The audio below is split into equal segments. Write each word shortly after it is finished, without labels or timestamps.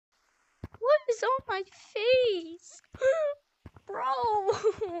is on my face?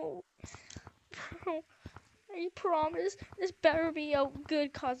 Bro. Bro, I promise this better be a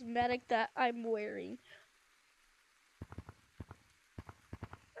good cosmetic that I'm wearing.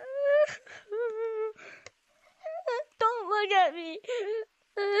 Don't look at me.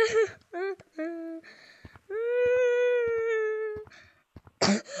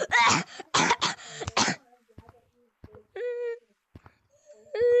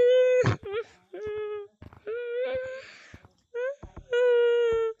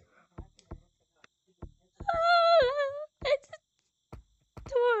 It's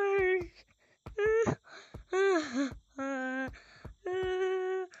dark.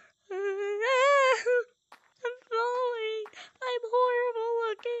 I'm falling. I'm horrible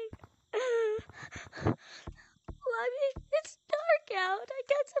looking. It's dark out. I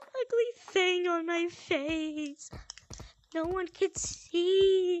got some ugly thing on my face. No one can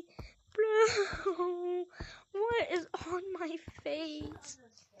see. Bro, what is on my face?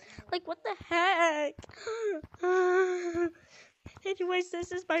 Like, what the heck? Anyways,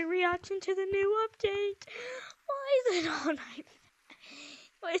 this is my reaction to the new update. Why is it on my face?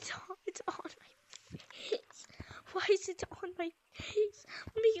 It's on my face. Why is it on my face?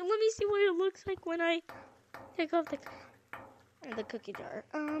 Let me see what it looks like when I take off the cookie jar.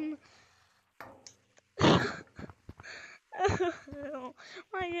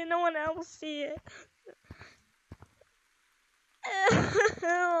 Why did no one else see it?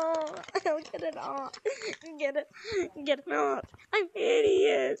 Get it off. Get it off. I'm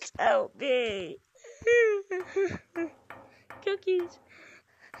idiots. Help me. Cookies.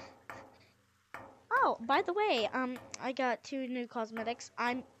 Oh, by the way, I got 2 new cosmetics.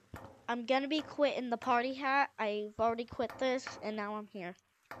 I'm gonna be quitting the party hat. I've already quit this, and now I'm here.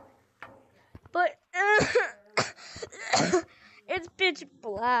 But it's pitch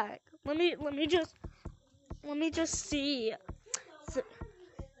black. Let me just see.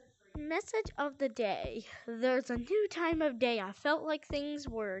 Message of the day. There's a new time of day. I felt like things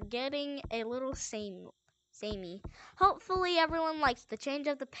were getting a little samey. Hopefully everyone likes the change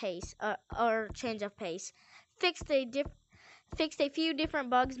of the pace, or change of pace. Fixed a few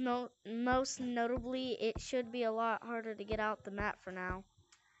different bugs. Most notably, it should be a lot harder to get out the map for now.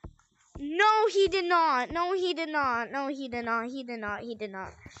 No, he did not. No, he did not. No, he did not. He did not. He did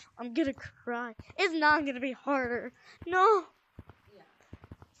not. I'm gonna cry. It's not gonna be harder. No.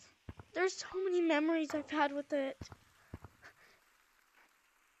 There's so many memories I've had with it.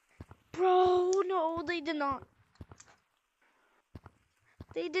 Bro, no, they did not.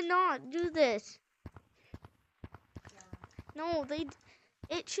 They did not do this. No,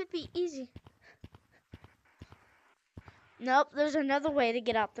 it should be easy. Nope, there's another way to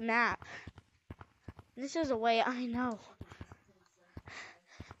get out the map. This is a way I know.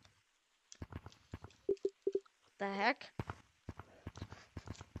 The heck?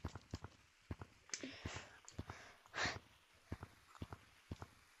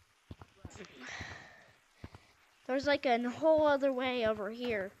 There's like a whole other way over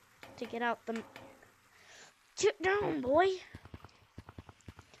here to get out the... Sit down, boy.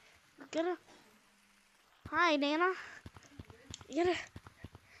 Hi, Nana.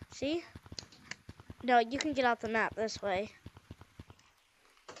 See? No, you can get out the map this way.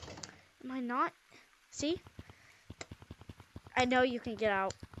 Am I not? See? I know you can get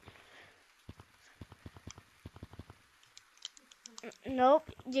out. Nope,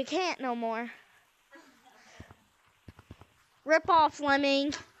 you can't no more. Rip off,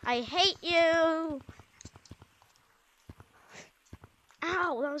 Lemming. I hate you.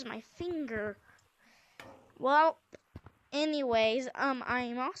 Ow, that was my finger. Well, anyways, I'm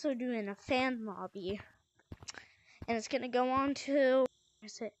also doing a fan lobby. And it's gonna go on to,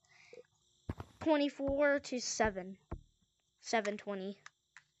 24 to 7:20.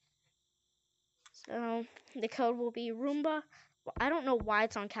 So, the code will be Roomba. Well, I don't know why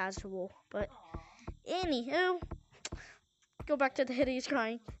it's on casual, but anywho. Go back to the hideous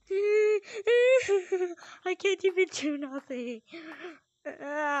crying. I can't even do nothing.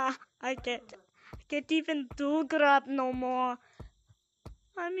 I can't even do grab no more.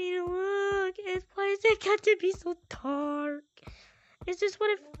 I mean, look, why is it got to be so dark? Is this what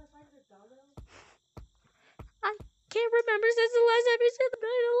it... I can't remember since the last episode of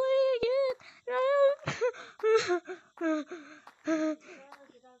again.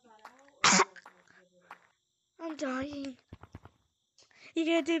 I'm dying. You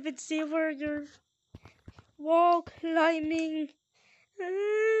can't even see where you're wall climbing.